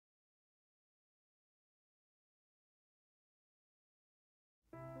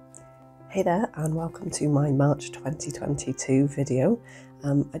Hey there and welcome to my March 2022 video.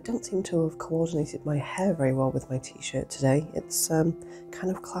 I don't seem to have coordinated my hair very well with my t-shirt today. It's kind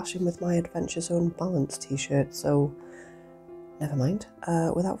of clashing with my Adventure Zone Balance t-shirt, so never mind.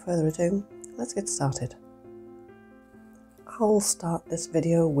 Without further ado, let's get started. I'll start this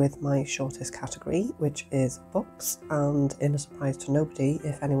video with my shortest category, which is books, and in a surprise to nobody,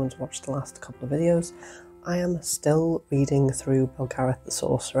 if anyone's watched the last couple of videos, I am still reading through Belgarath the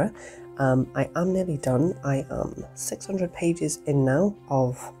Sorcerer. I am nearly done. I am 600 pages in now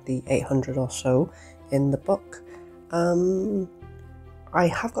of the 800 or so in the book. I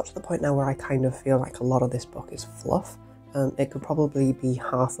have got to the point now where I kind of feel like a lot of this book is fluff. It could probably be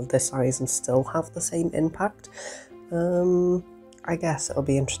half of this size and still have the same impact. I guess it'll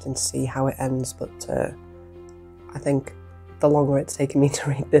be interesting to see how it ends, but I think the longer it's taken me to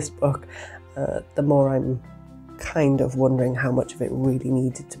read this book, the more I'm kind of wondering how much of it really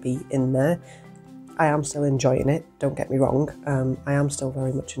needed to be in there. I am still enjoying it, don't get me wrong. I am still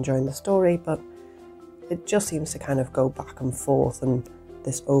very much enjoying the story, but it just seems to kind of go back and forth, and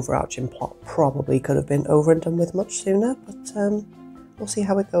this overarching plot probably could have been over and done with much sooner, but we'll see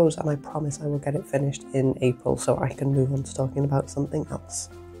how it goes, and I promise I will get it finished in April so I can move on to talking about something else.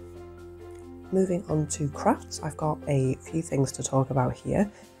 Moving on to crafts, I've got a few things to talk about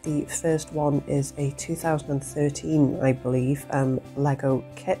here. The first one is a 2013, I believe, Lego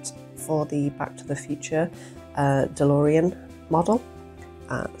kit for the Back to the Future DeLorean model.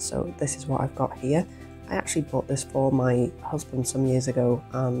 So this is what I've got here. I actually bought this for my husband some years ago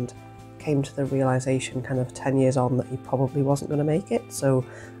and came to the realisation kind of 10 years on that he probably wasn't going to make it, so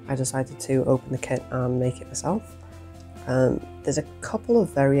I decided to open the kit and make it myself. There's a couple of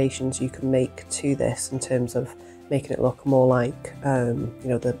variations you can make to this in terms of making it look more like, you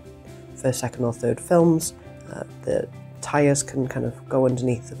know, the first, second or third films. The tyres can kind of go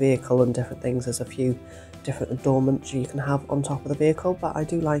underneath the vehicle and different things. There's a few different adornments you can have on top of the vehicle, but I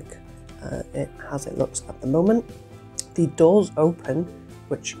do like it as it looks at the moment. The doors open,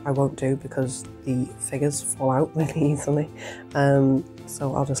 which I won't do because the figures fall out really easily,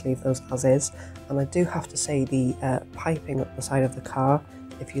 so I'll just leave those as is. And I do have to say the piping up the side of the car,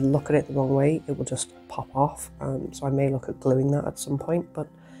 if you look at it the wrong way, it will just pop off, so I may look at gluing that at some point, but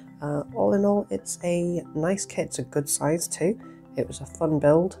all in all, it's a nice kit. It's a good size too. It was a fun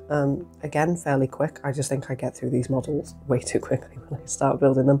build, again fairly quick. I just think I get through these models way too quickly when I start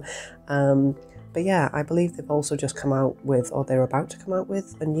building them. But yeah, I believe they've also just come out with, or they're about to come out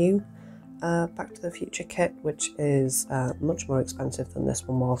with, a new Back to the Future kit, which is much more expensive than this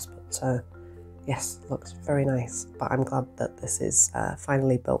one was, but yes, looks very nice. But I'm glad that this is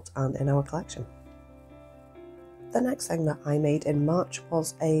finally built and in our collection. The next thing that I made in March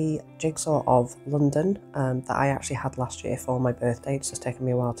was a jigsaw of London that I actually had last year for my birthday. It's just taken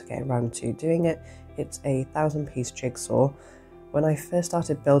me a while to get around to doing it. It's a 1,000-piece jigsaw. When I first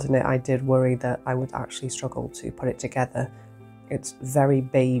started building it, I did worry that I would actually struggle to put it together. It's very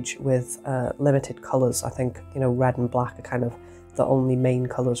beige with limited colours. I think, you know, red and black are kind of the only main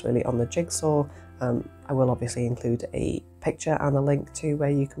colours really on the jigsaw. I will obviously include a picture and a link to where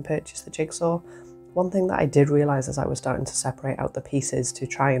you can purchase the jigsaw. One thing that I did realise as I was starting to separate out the pieces to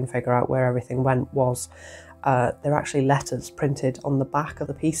try and figure out where everything went was there are actually letters printed on the back of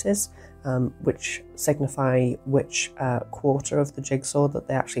the pieces, which signify which quarter of the jigsaw that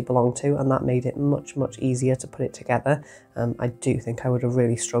they actually belong to, and that made it much easier to put it together. I do think I would have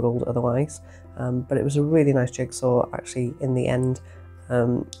really struggled otherwise, but it was a really nice jigsaw actually in the end.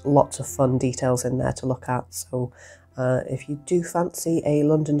 Lots of fun details in there to look at, so if you do fancy a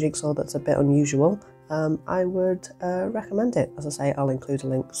London jigsaw that's a bit unusual, I would recommend it. As I say, I'll include a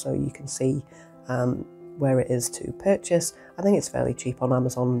link so you can see where it is to purchase. I think it's fairly cheap on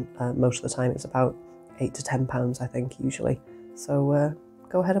Amazon most of the time. It's about £8 to £10 I think usually, so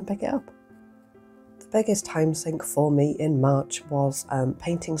go ahead and pick it up. The biggest time sink for me in March was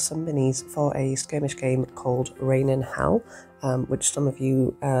painting some minis for a skirmish game called Reign in Hell, which some of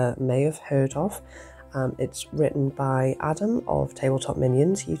you may have heard of. It's written by Adam of Tabletop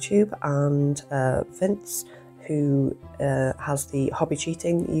Minions YouTube and Vince, who has the Hobby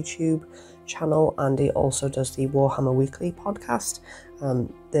Cheating YouTube channel, and he also does the Warhammer Weekly podcast.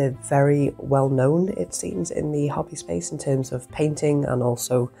 They're very well known, it seems, in the hobby space in terms of painting and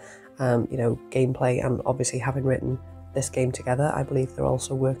also you know, gameplay, and obviously having written this game together, I believe they're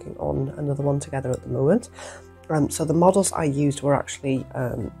also working on another one together at the moment. So the models I used were actually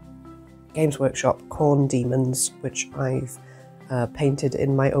Games Workshop Khorne Daemons, which I've painted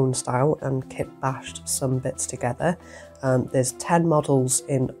in my own style and kit bashed some bits together. There's 10 models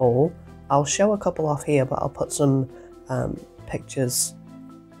in all. I'll show a couple off here, but I'll put some pictures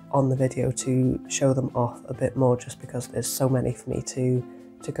on the video to show them off a bit more, just because there's so many for me to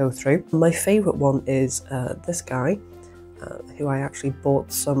go through. My favourite one is this guy, who I actually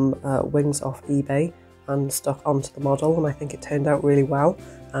bought some wings off eBay and stuck onto the model, and I think it turned out really well.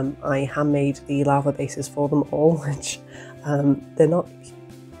 I handmade the lava bases for them all, which they're not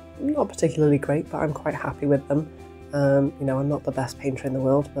particularly great, but I'm quite happy with them. You know, I'm not the best painter in the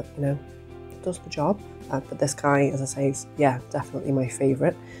world, but you know, it does the job. But this guy, as I say, is, yeah, definitely my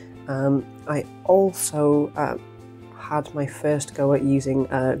favourite. I also had my first go at using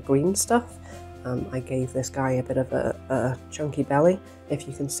green stuff. I gave this guy a bit of a chunky belly, if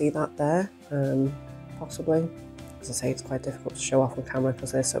you can see that there, possibly. As I say, it's quite difficult to show off on camera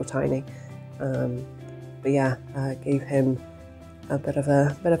because they're so tiny. But yeah, gave him a bit of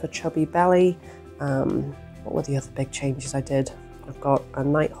a chubby belly. What were the other big changes I did? I've got a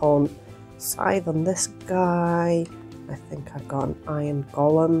Nighthorn scythe on this guy. I think I've got an iron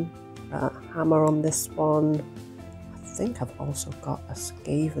golem hammer on this one. I think I've also got a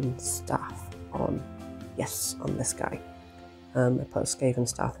Skaven staff on, yes, on this guy. I put a Skaven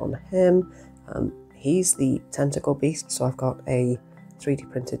staff on him. He's the tentacle beast, so I've got a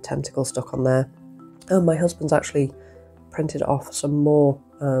 3D printed tentacle stuck on there. My husband's actually printed off some more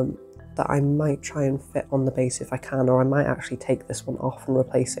that I might try and fit on the base if I can, or I might actually take this one off and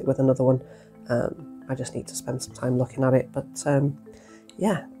replace it with another one. I just need to spend some time looking at it, but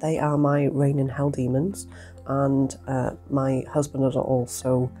yeah, they are my Rain in Hell demons, and my husband has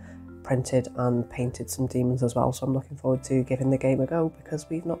also printed and painted some demons as well, so I'm looking forward to giving the game a go because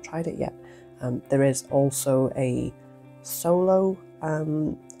we've not tried it yet. There is also a solo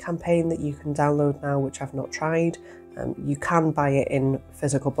campaign that you can download now, which I've not tried. You can buy it in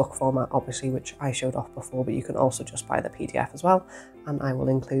physical book format, obviously, which I showed off before, but you can also just buy the PDF as well, and I will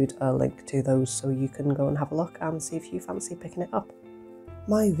include a link to those so you can go and have a look and see if you fancy picking it up.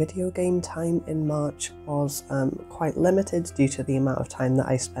 My video game time in March was quite limited due to the amount of time that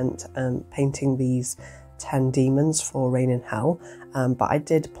I spent painting these 10 demons for Rain in Hell, but I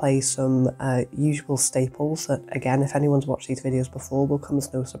did play some usual staples that, again, if anyone's watched these videos before, will come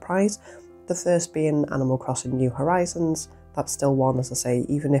as no surprise. The first being Animal Crossing New Horizons. That's still one, as I say,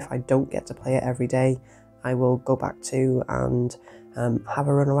 even if I don't get to play it every day, I will go back to and have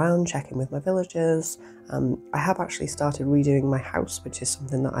a run around, check in with my villagers. I have actually started redoing my house, which is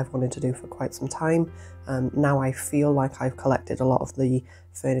something that I've wanted to do for quite some time. Now I feel like I've collected a lot of the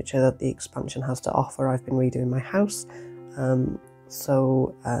furniture that the expansion has to offer. I've been redoing my house.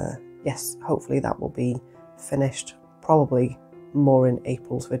 Yes, hopefully that will be finished, probably more in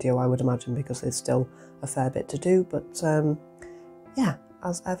April's video, I would imagine, because there's still a fair bit to do. But yeah,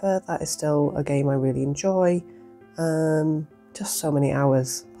 as ever, that is still a game I really enjoy. Just so many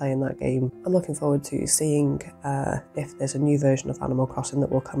hours playing that game. I'm looking forward to seeing if there's a new version of Animal Crossing that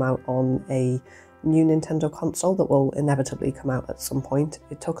will come out on a new Nintendo console that will inevitably come out at some point.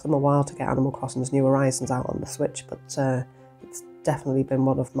 It took them a while to get Animal Crossing's New Horizons out on the Switch, but it's definitely been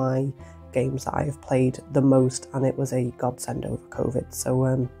one of my games that I've played the most, and it was a godsend over COVID.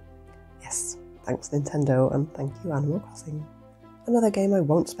 So yes, thanks Nintendo, and thank you Animal Crossing. Another game I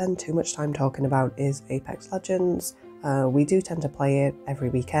won't spend too much time talking about is Apex Legends. We do tend to play it every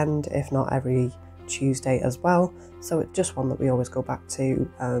weekend, if not every Tuesday as well, so it's just one that we always go back to.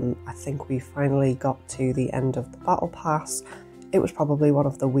 I think we finally got to the end of the Battle Pass. It was probably one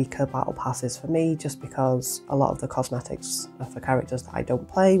of the weaker Battle Passes for me, just because a lot of the cosmetics are for characters that I don't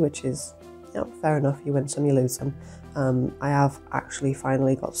play, which is, you know, fair enough, you win some, you lose some. I have actually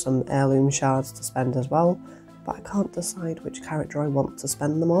finally got some heirloom shards to spend as well, but I can't decide which character I want to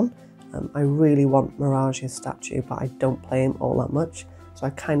spend them on. I really want Mirage's statue, but I don't play him all that much, so I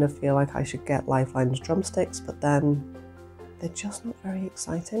kind of feel like I should get Lifeline's drumsticks, but then they're just not very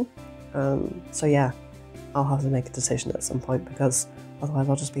exciting. So yeah, I'll have to make a decision at some point, because otherwise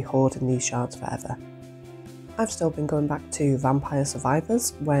I'll just be hoarding these shards forever. I've still been going back to Vampire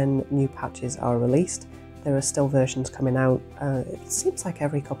Survivors when new patches are released. There are still versions coming out, it seems like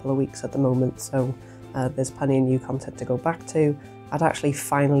every couple of weeks at the moment, so there's plenty of new content to go back to. I'd actually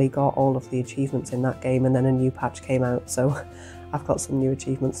finally got all of the achievements in that game, and then a new patch came out, so I've got some new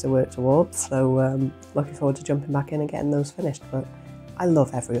achievements to work towards, so looking forward to jumping back in and getting those finished. But I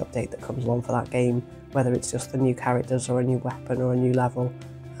love every update that comes along for that game, whether it's just the new characters or a new weapon or a new level.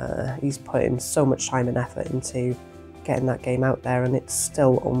 He's putting so much time and effort into getting that game out there, and it's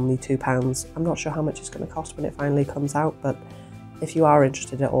still only £2. I'm not sure how much it's going to cost when it finally comes out, but if you are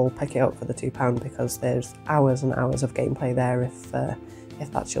interested at all, pick it up for the £2, because there's hours and hours of gameplay there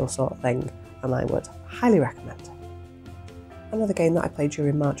if that's your sort of thing, and I would highly recommend. Another game that I played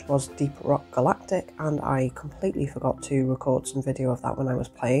during March was Deep Rock Galactic, and I completely forgot to record some video of that when I was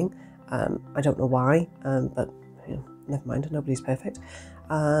playing. I don't know why, but you know, never mind, nobody's perfect.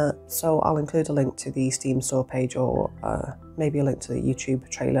 So I'll include a link to the Steam store page, or maybe a link to the YouTube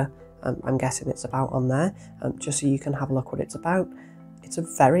trailer. I'm guessing it's about on there, just so you can have a look what it's about. It's a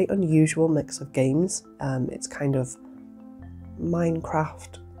very unusual mix of games. It's kind of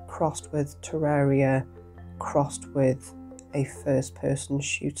Minecraft crossed with Terraria, crossed with a first-person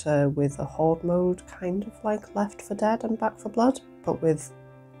shooter with a horde mode, kind of like Left 4 Dead and Back 4 Blood, but with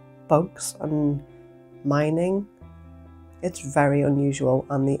bugs and mining. It's very unusual,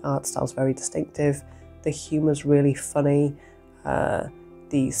 and the art style's very distinctive. The humour's really funny. The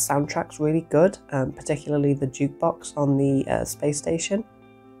soundtrack's really good, particularly the jukebox on the space station.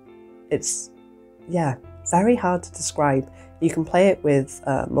 It's, yeah, very hard to describe. You can play it with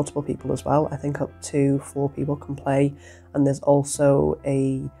multiple people as well. I think up to 4 people can play, and there's also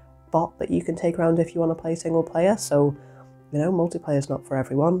a bot that you can take around if you want to play single player. So, you know, multiplayer's not for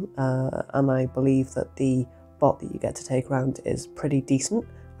everyone, and I believe that the bot that you get to take around is pretty decent.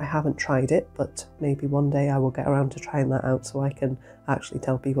 I haven't tried it, but maybe one day I will get around to trying that out so I can actually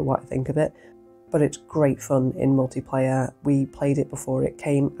tell people what I think of it. But it's great fun in multiplayer. We played it before it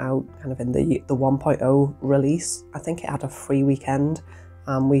came out, kind of in the 1.0 release. I think it had a free weekend,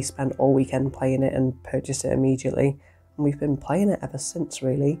 and we spent all weekend playing it and purchased it immediately. And we've been playing it ever since,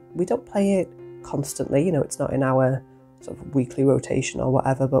 really. We don't play it constantly, you know, it's not in our sort of weekly rotation or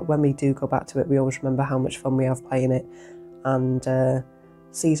whatever, but when we do go back to it, we always remember how much fun we have playing it. And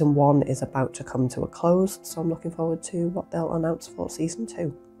Season 1 is about to come to a close, so I'm looking forward to what they'll announce for Season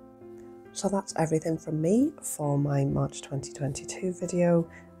 2. So that's everything from me for my March 2022 video.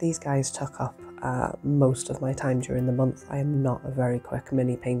 These guys took up most of my time during the month. I am not a very quick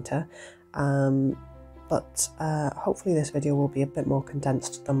mini painter, but hopefully this video will be a bit more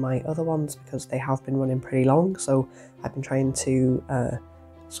condensed than my other ones, because they have been running pretty long, so I've been trying to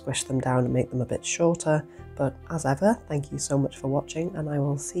squish them down and make them a bit shorter. But as ever, thank you so much for watching, and I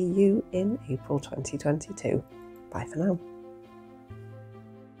will see you in April 2022. Bye for now.